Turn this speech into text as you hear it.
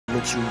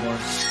what you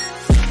want.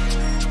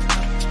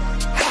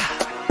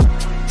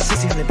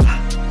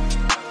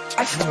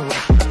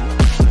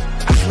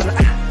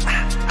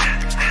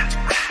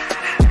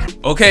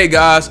 Okay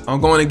guys, I'm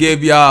going to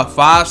give y'all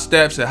 5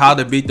 steps of how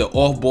to beat the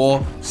off-ball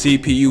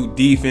CPU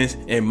defense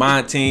in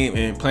MyTeam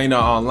and playing it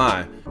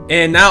online.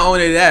 And not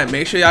only that,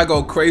 make sure y'all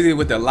go crazy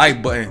with the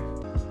like button.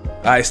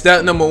 Alright,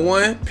 step number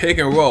 1, pick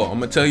and roll. I'm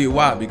going to tell you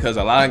why, because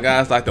a lot of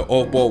guys like to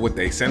off-ball with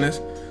their centers.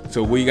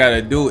 So what you got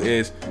to do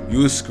is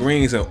use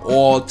screens at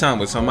all time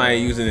with somebody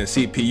using the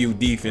CPU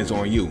defense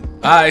on you.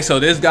 Alright, so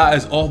this guy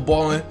is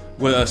off-balling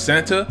with a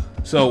center.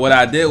 So what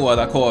I did was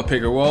I called a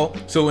pick and roll.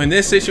 So in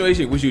this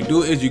situation, what you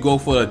do is you go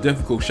for a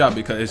difficult shot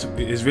because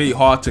it's really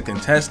hard to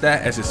contest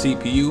that as a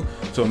CPU.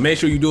 So make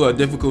sure you do a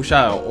difficult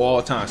shot at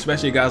all times,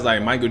 especially guys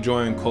like Michael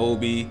Jordan,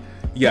 Kobe,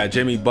 you got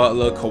Jimmy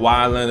Butler,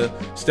 Kawhi Leonard,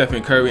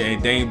 Stephen Curry,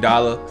 and Dame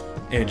Dollar,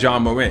 and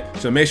John Morant.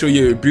 So make sure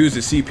you abuse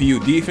the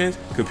CPU defense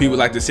because people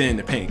like to sit in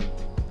the paint.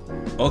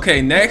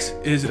 Okay, next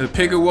is a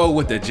pick and roll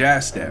with the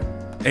jazz step.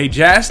 A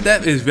jazz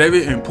step is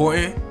very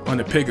important on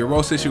the pick and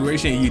roll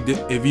situation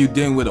if you're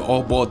dealing with an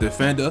off-ball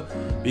defender,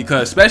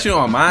 because especially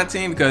on my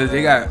team, because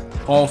they got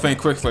Hall of Fame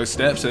quick first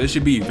steps, so it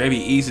should be very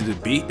easy to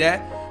beat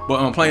that. But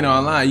on playing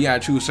online, you gotta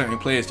choose certain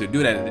players to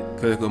do that,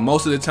 because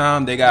most of the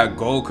time they got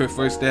gold quick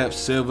first steps,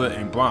 silver,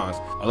 and bronze.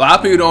 A lot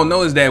of people don't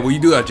know is that when you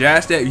do a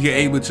jazz step, you're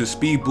able to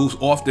speed boost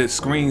off the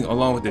screen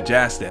along with the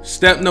jazz step.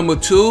 Step number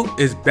 2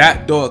 is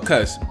backdoor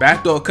cuts.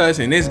 Backdoor cuts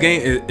in this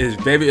game is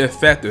very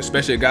effective,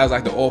 especially guys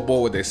like the off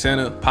ball with their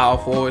center, power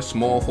forward,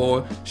 small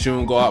forward,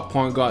 shooting guard,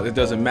 point guard. It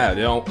doesn't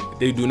matter.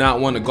 They do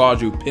not want to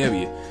guard you,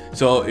 period.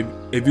 So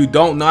if you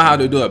don't know how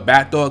to do a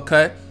backdoor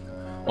cut,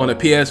 on the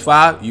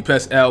PS5, you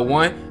press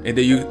L1 and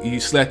then you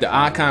select the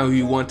icon who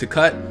you want to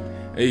cut,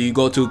 and you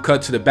go to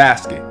cut to the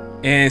basket.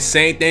 And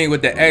same thing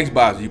with the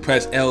Xbox, you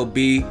press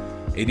LB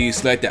and then you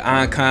select the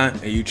icon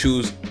and you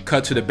choose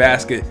cut to the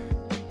basket.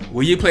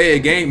 When you play a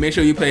game, make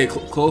sure you pay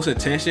close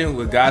attention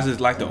with guys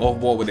that like the off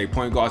ball with their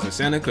point guards and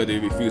center because they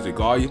refuse to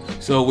guard you.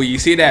 So when you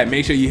see that,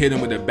 make sure you hit them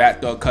with the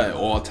backdoor cut at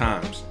all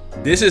times.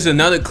 This is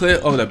another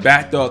clip of the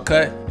backdoor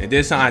cut, and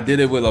this time I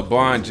did it with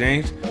LeBron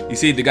James. You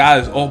see the guy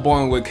is off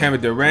balling with Kevin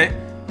Durant.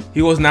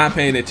 He was not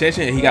paying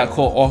attention and he got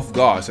caught off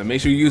guard. So make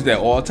sure you use that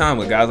all the time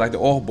with guys like the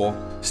off ball.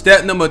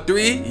 Step number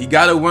 3, you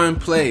gotta run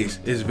plays.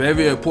 It's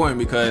very important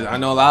because I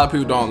know a lot of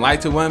people don't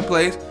like to run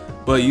plays,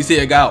 but you see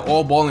a guy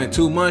off balling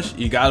too much,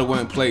 you gotta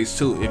run plays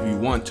too if you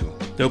want to.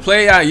 The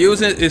play I'm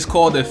using is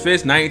called the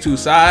Fist 92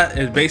 side.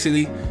 It's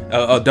basically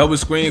a double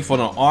screen for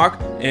the arc,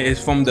 and it's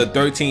from the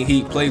 13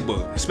 Heat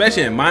playbook.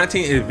 Especially in my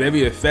team, it's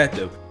very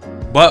effective.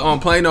 But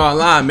on playing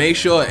online, make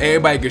sure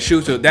everybody can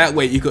shoot, so that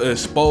way you can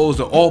expose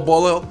the off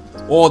baller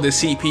or the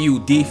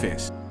CPU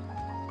defense.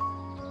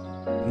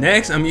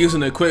 Next, I'm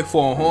using a quick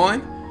 4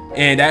 horn,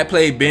 and that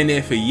play been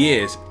there for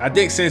years. I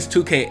think since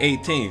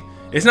 2K18.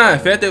 It's not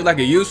effective like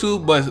it used to,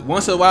 but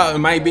once in a while it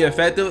might be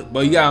effective,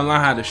 but you gotta learn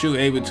how to shoot,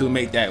 able to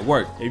make that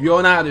work. If you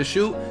don't know how to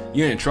shoot,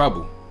 you're in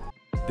trouble.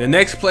 The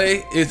next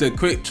play is a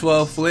quick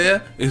 12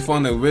 flare. It's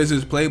from the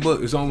Wizards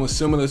playbook. It's almost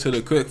similar to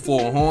the quick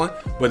 4 horn,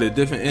 but the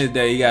difference is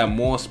that you got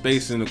more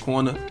space in the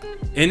corner.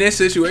 In this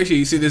situation,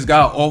 you see this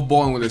guy off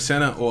balling with a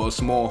center or a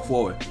small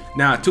forward.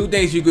 Now, 2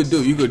 things you could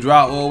do. You could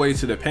drop all the way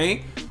to the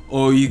paint,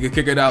 or you could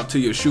kick it out to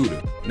your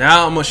shooter.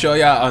 Now I'm gonna show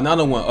y'all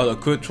another one of the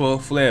quick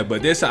 12 flare,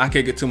 but this time I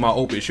kick it to my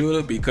open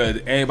shooter because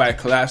everybody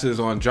collapses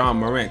on John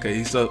Morant because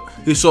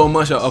he's so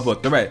much of a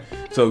threat.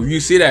 So if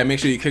you see that, make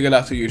sure you kick it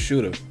out to your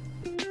shooter.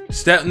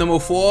 Step number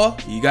 4,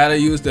 you gotta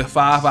use the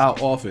 5-out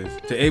offense.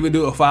 To able to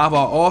do a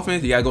 5-out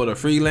offense, you gotta go to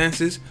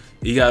freelancers,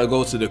 you gotta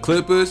go to the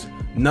Clippers,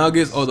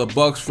 Nuggets, or the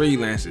Bucks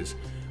freelancers.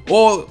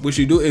 Or what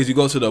you do is you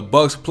go to the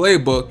Bucks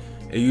playbook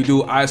and you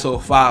do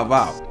ISO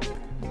 5-out.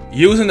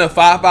 Using the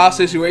 5-out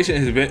situation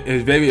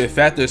is very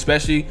effective,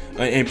 especially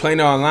in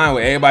playing online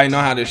where everybody know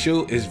how to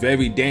shoot. It's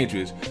very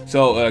dangerous.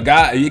 So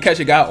if you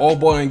catch a guy all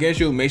balling against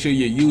you, make sure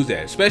you use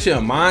that. Especially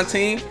on my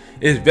team,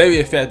 it's very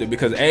effective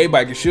because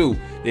everybody can shoot.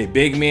 They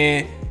big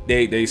man,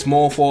 they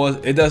small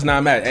forwards, it does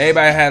not matter.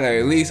 Everybody had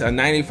at least a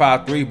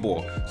 95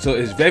 3-ball. So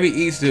it's very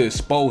easy to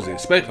expose it.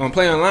 Especially on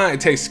playing online, it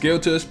takes skill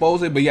to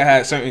expose it, but you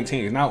have certain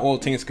teams. Not all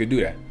teams could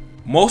do that.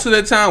 Most of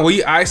the time when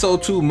you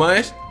ISO too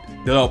much,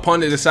 the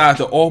opponent decides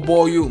to off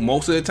ball you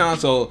most of the time,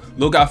 so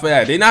look out for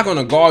that. They're not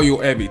gonna guard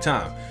you every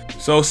time.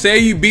 So say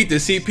you beat the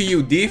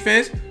CPU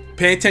defense,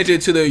 pay attention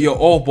to your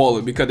off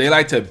baller because they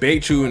like to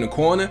bait you in the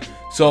corner.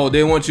 So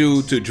they want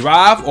you to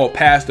drive or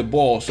pass the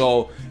ball.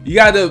 So you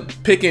gotta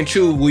pick and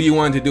choose what you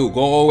want to do.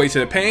 Go all the way to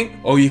the paint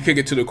or you kick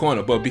it to the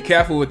corner. But be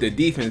careful with the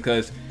defense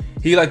because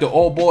he like to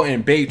off ball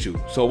and bait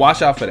you. So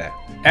watch out for that.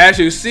 As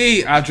you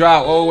see, I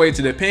drive all the way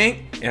to the paint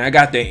and I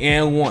got the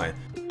N1.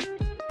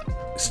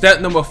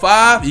 Step number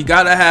 5, you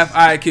gotta have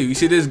IQ. You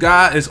see this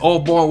guy is all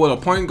born with a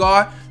point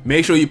guard.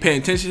 Make sure you pay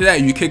attention to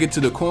that. You kick it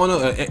to the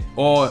corner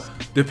or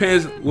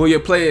depends where your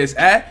player is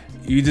at.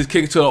 You just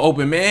kick it to the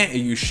open man and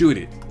you shoot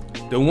it.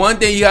 The one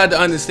thing you have to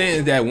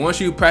understand is that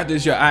once you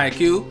practice your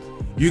IQ,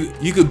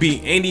 You could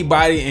beat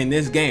anybody in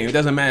this game. It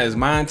doesn't matter if it's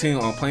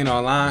MyTeam or playing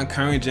online,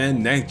 current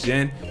gen, next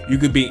gen. You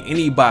could beat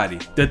anybody.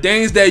 The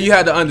things that you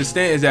have to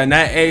understand is that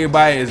not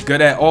everybody is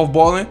good at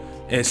off-balling,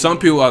 and some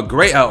people are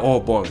great at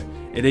off-balling.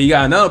 And then you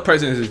got another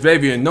person that's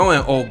very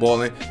annoying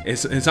off-balling. And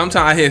sometimes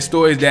I hear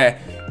stories that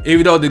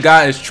even though the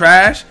guy is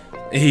trash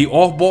and he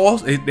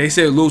off-balls, they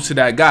say lose to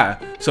that guy.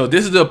 So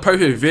this is the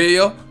perfect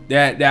video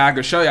that I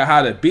can show you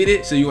how to beat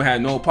it so you won't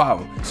have no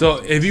problem.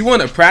 So if you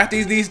want to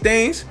practice these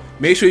things,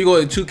 make sure you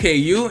go to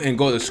 2KU and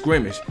go to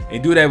scrimmage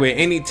and do that with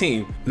any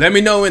team. Let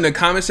me know in the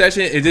comment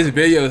section if this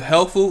video is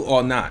helpful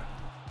or not.